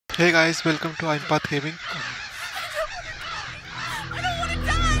Hey guys, welcome to iEmpath Gaming. I don't want to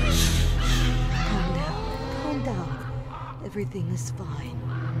die! Calm down. Everything is fine.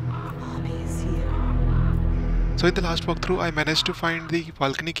 Mommy is here. So in the last walkthrough, I managed to find the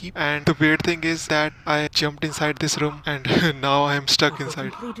balcony key, and the weird thing is that I jumped inside this room and now I am stuck Have they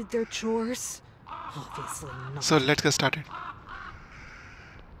inside. completed their chores? Obviously not. So let's get started.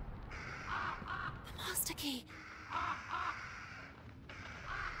 The master key.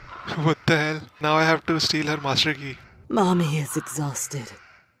 What the hell? Now I have to steal her master key. Mommy is exhausted.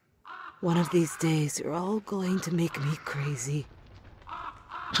 One of these days, you're all going to make me crazy.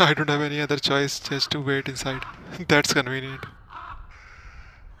 I don't have any other choice just to wait inside. That's convenient.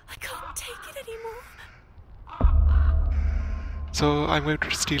 I can't take it anymore. So I'm going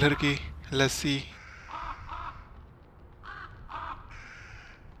to steal her key. Let's see.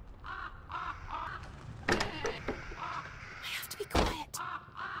 I have to be quiet.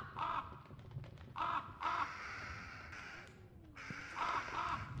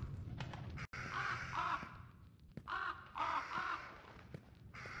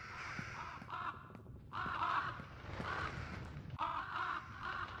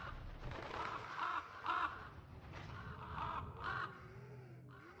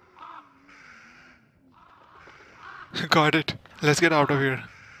 Got it. Let's get out of here.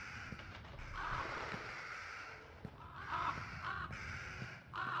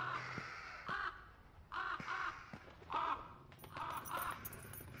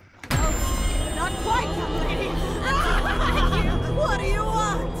 Not quite, young lady. What do you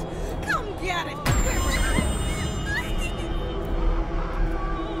want? Come get it.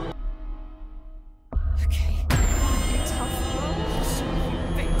 Okay, wanna be tough? I'll show you,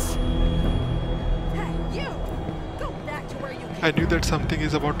 bitch. Hey, you! Go back to where you came. I knew that something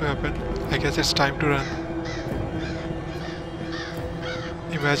is about to happen. I guess it's time to run.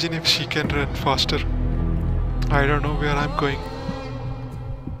 Imagine if she can run faster. I don't know where I'm going.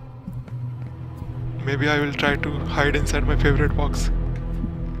 Maybe I will try to hide inside my favorite box.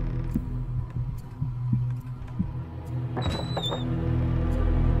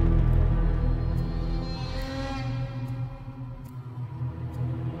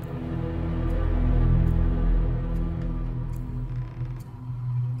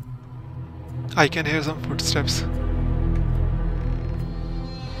 I can hear some footsteps.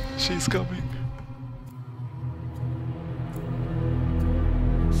 She's coming.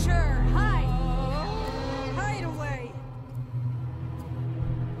 Sure, hide. Hide away.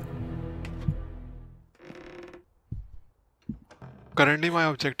 Currently my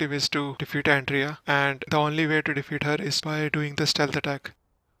objective is to defeat Andrea, and the only way to defeat her is by doing the stealth attack.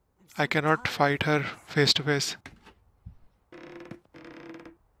 I cannot fight her face to face.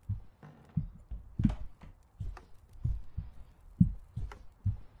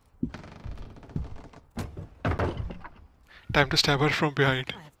 Time to stab her from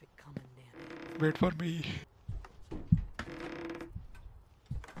behind. I've become a nanny. Wait for me.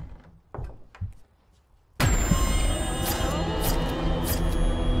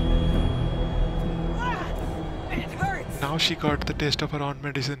 It hurts. Now she got the taste of her own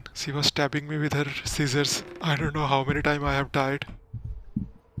medicine. She was stabbing me with her scissors. I don't know how many times I have died.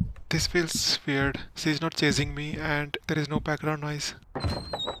 This feels weird. She's not chasing me and there is no background noise.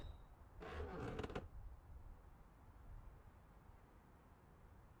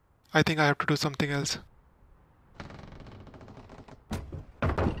 I think I have to do something else.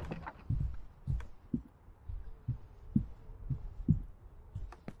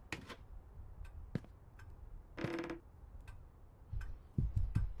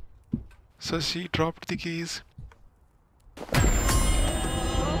 So she dropped the keys.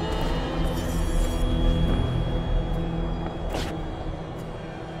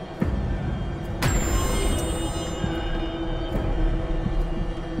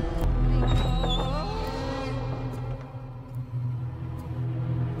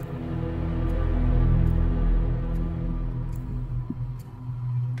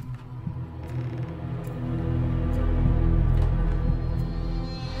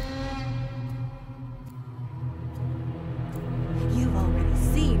 You've already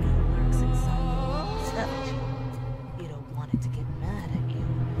seen who lurks inside the walls, haven't you? You don't want it to get mad at you,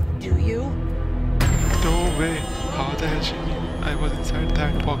 do you? No way. How the hell she knew I was inside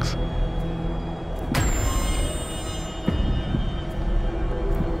that box?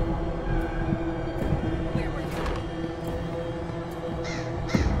 Where were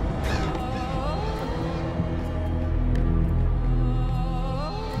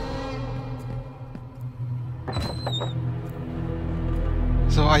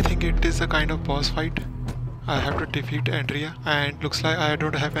So I think it is a kind of boss fight. I have to defeat Andrea, and looks like I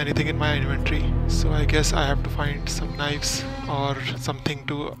don't have anything in my inventory. So I guess I have to find some knives or something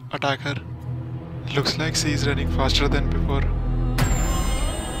to attack her. Looks like she is running faster than before.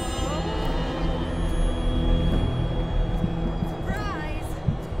 Surprise!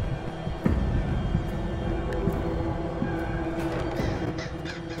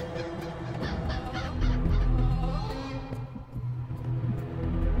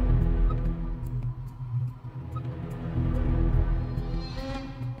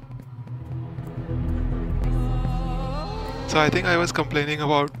 So I think I was complaining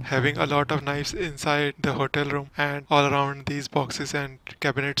about having a lot of knives inside the hotel room and all around these boxes and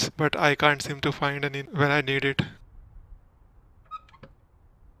cabinets, but I can't seem to find any when I need it.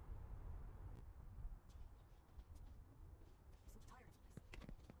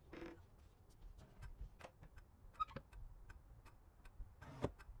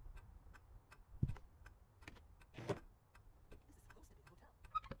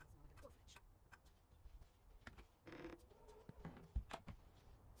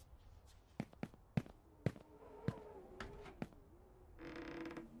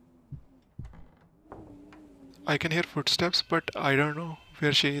 I can hear footsteps, but I don't know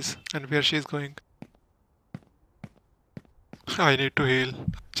where she is and where she is going. I need to heal.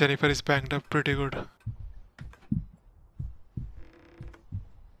 Jennifer is banged up pretty good.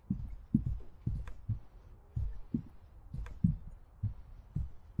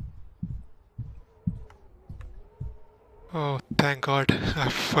 Oh, thank God. I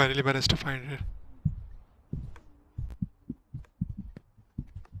finally managed to find it.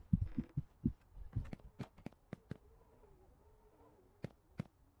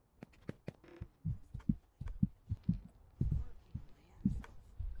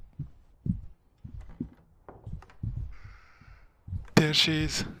 There she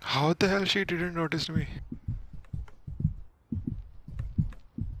is. How the hell she didn't notice me?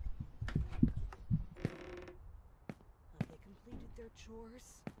 Have they completed their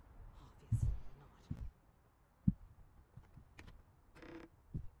chores? Obviously not.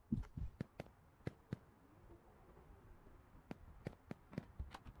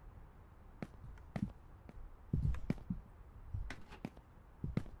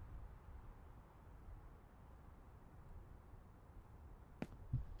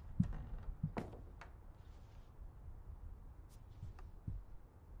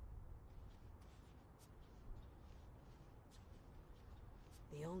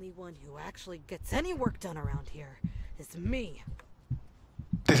 The only one who actually gets any work done around here is me.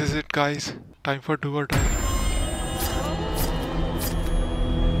 This is it, guys. Time for do or die.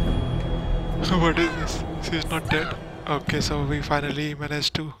 What is this? She's not dead. Okay, so we finally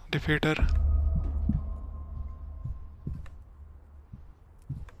managed to defeat her.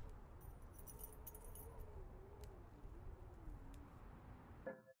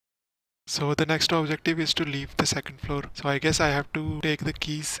 So the next objective is to leave the second floor. So I guess I have to take the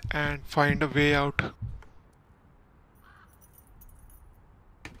keys and find a way out.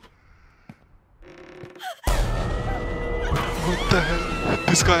 What the hell?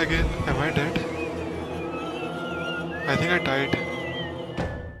 This guy again? Am I dead? I think I died.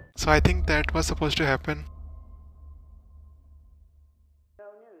 So I think that was supposed to happen.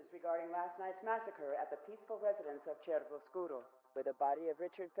 No news regarding last night's massacre at the peaceful residence of Cervoscuro, where the body of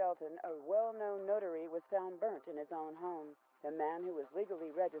Richard Felton, a well-known notary, was found burnt in his own home. The man who was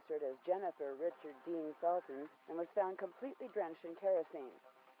legally registered as Jennifer Richard Dean Felton and was found completely drenched in kerosene.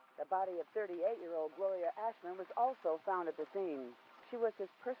 The body of 38-year-old Gloria Ashman was also found at the scene. She was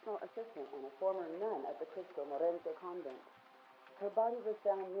his personal assistant and a former nun at the Cristo Morente convent. Her body was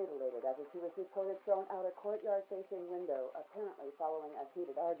found mutilated after she was reported thrown out a courtyard-facing window, apparently following a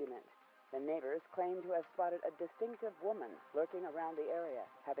heated argument. The neighbors claim to have spotted a distinctive woman lurking around the area,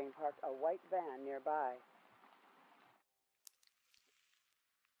 having parked a white van nearby.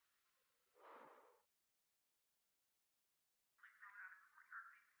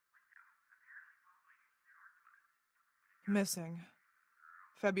 Missing.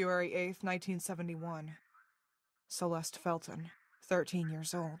 February 8th, 1971. Celeste Felton, 13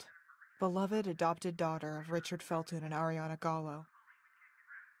 years old. Beloved adopted daughter of Richard Felton and Ariana Gallo.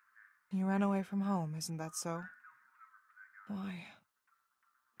 You ran away from home, isn't that so? Why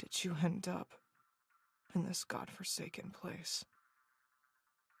did you end up in this godforsaken place?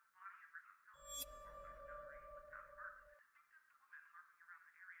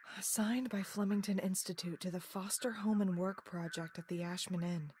 Assigned by Flemington Institute to the Foster Home and Work Project at the Ashman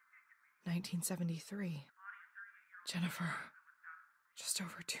Inn, 1973. Jennifer, just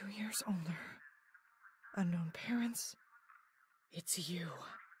over 2 years older. Unknown parents. It's you,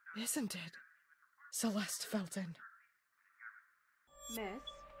 isn't it? Celeste Felton. Miss,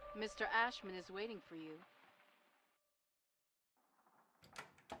 Mr. Ashman is waiting for you.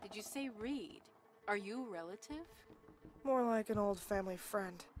 Did you say Reed? Are you a relative? More like an old family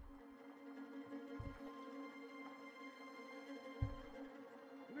friend.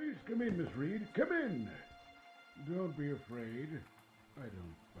 Please come in, Miss Reed. Come in. Don't be afraid. I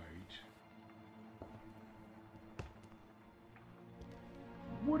don't bite.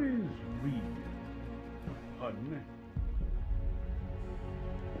 What is Reed? A pun?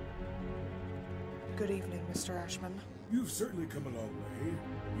 Good evening, Mr. Ashman. You've certainly come a long way.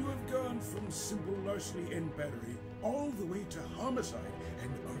 You have gone from simple larceny and battery all the way to homicide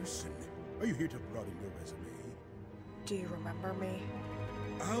and arson. Are you here to broaden your resume? Do you remember me?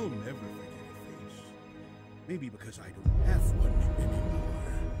 I'll never forget a face. Maybe because I don't have one anymore.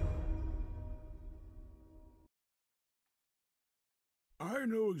 I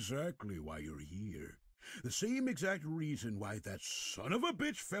know exactly why you're here. The same exact reason why that son of a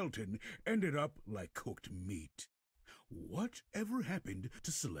bitch Felton ended up like cooked meat. Whatever happened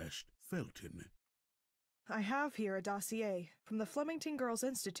to Celeste Felton? I have here a dossier from the Flemington Girls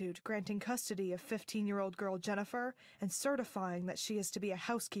Institute granting custody of 15-year-old girl Jennifer and certifying that she is to be a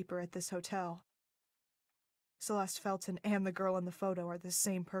housekeeper at this hotel. Celeste Felton and the girl in the photo are the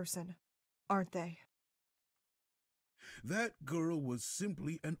same person, aren't they? That girl was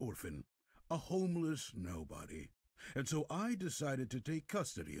simply an orphan, a homeless nobody, and so I decided to take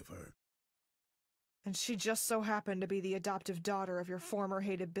custody of her. And she just so happened to be the adoptive daughter of your former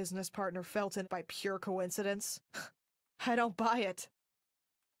hated business partner Felton by pure coincidence? I don't buy it.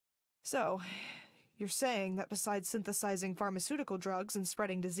 So, you're saying that besides synthesizing pharmaceutical drugs and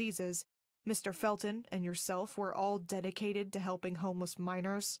spreading diseases, Mr. Felton and yourself were all dedicated to helping homeless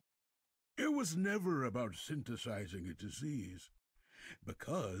minors? It was never about synthesizing a disease,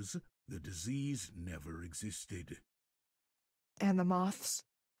 because the disease never existed. And the moths?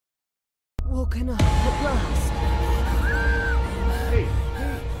 Woken up at last. Hey,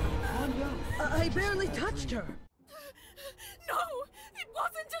 calm down. I barely touched her. No! It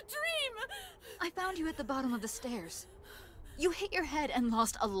wasn't a dream! I found you at the bottom of the stairs. You hit your head and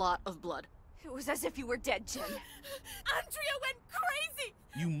lost a lot of blood. It was as if you were dead, Jen. Andrea went crazy!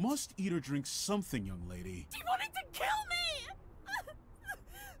 You must eat or drink something, young lady. She wanted to kill me!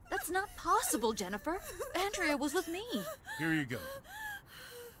 That's not possible, Jennifer. Andrea was with me. Here you go.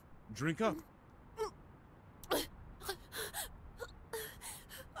 Drink up. I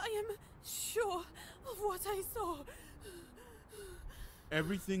am sure of what I saw.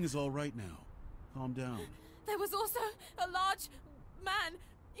 Everything is all right now. Calm down. There was also a large man.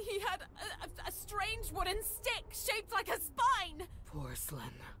 He had a strange wooden stick shaped like a spine.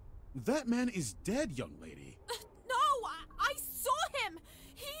 Porcelain. That man is dead, young lady. No, I saw him.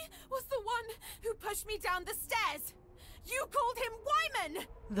 He was the one who pushed me down the stairs. You called him Wyman!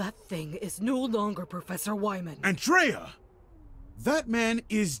 That thing is no longer Professor Wyman. Andrea! That man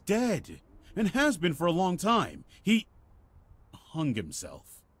is dead, and has been for a long time. He hung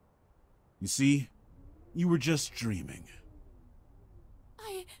himself. You see, you were just dreaming.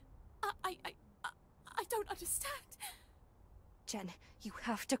 I don't understand. Jen, you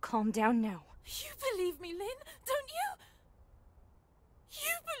have to calm down now. You believe me, Lynn, don't you?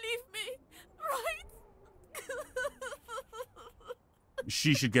 You believe me, right?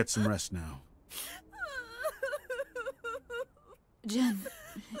 She should get some rest now. Jen,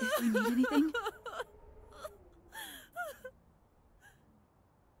 if you need anything...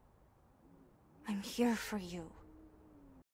 I'm here for you.